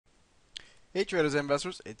Hey traders and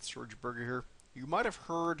investors, it's George Berger here. You might have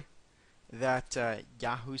heard that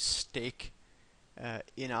Yahoo's stake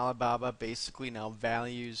in Alibaba basically now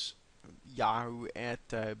values Yahoo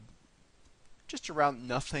at just around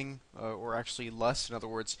nothing, or actually less. In other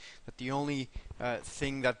words, that the only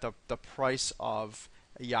thing that the price of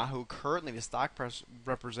Yahoo currently, the stock price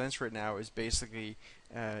represents right now, is basically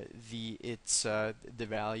the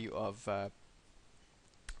value of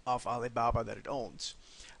Alibaba that it owns,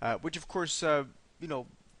 which of course you know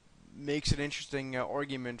makes an interesting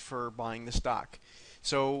argument for buying the stock.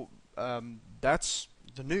 So that's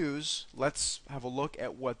the news. Let's have a look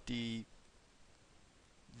at what the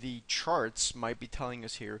charts might be telling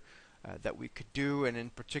us here that we could do, and in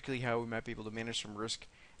particularly how we might be able to manage some risk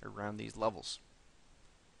around these levels.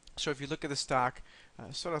 So if you look at the stock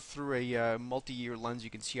sort of through a multi-year lens, you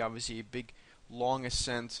can see obviously a big long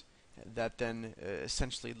ascent that then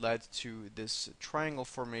essentially led to this triangle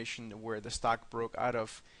formation where the stock broke out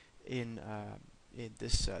of in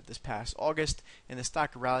this past August, and the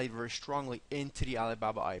stock rallied very strongly into the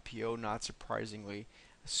Alibaba IPO, not surprisingly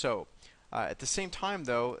so. At the same time,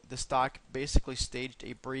 though, the stock basically staged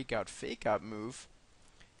a breakout fakeout move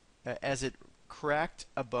as it cracked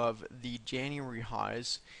above the January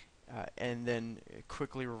highs and then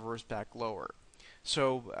quickly reversed back lower.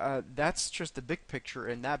 So that's just the big picture,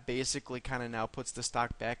 and that basically kind of now puts the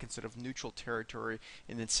stock back in sort of neutral territory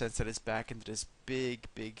in the sense that it's back into this big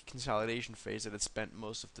consolidation phase that it spent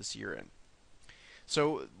most of this year in.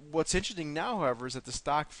 So what's interesting now, however, is that the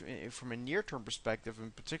stock, from a near-term perspective,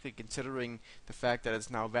 and particularly considering the fact that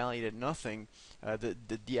it's now valued at nothing,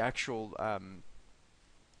 the actual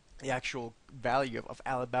value of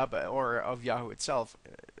Alibaba or of Yahoo itself,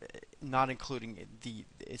 not including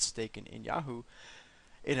its stake in Yahoo,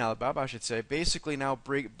 in Alibaba, I should say, basically now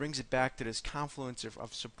brings it back to this confluence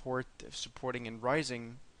of supporting and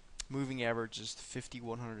rising moving averages 50,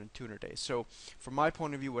 100, and 200 days. So, from my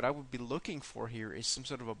point of view, what I would be looking for here is some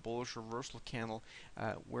sort of a bullish reversal candle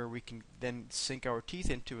where we can then sink our teeth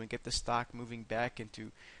into and get the stock moving back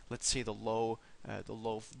into, let's say, the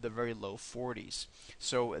very low 40s.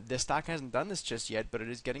 So the stock hasn't done this just yet, but it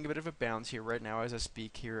is getting a bit of a bounce here right now as I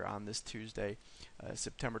speak here on this Tuesday,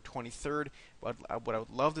 September 23rd. What I would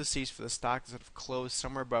love to see is for the stock to sort of close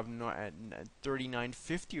somewhere above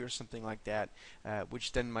 39.50 or something like that,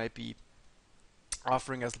 which then might be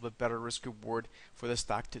offering us a little bit better risk reward for the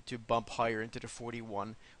stock to bump higher into the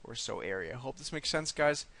 41 or so area. Hope this makes sense,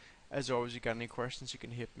 guys. As always, you got any questions, you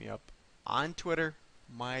can hit me up on Twitter.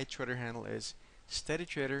 My Twitter handle is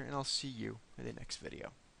SteadyTrader, and I'll see you in the next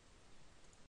video.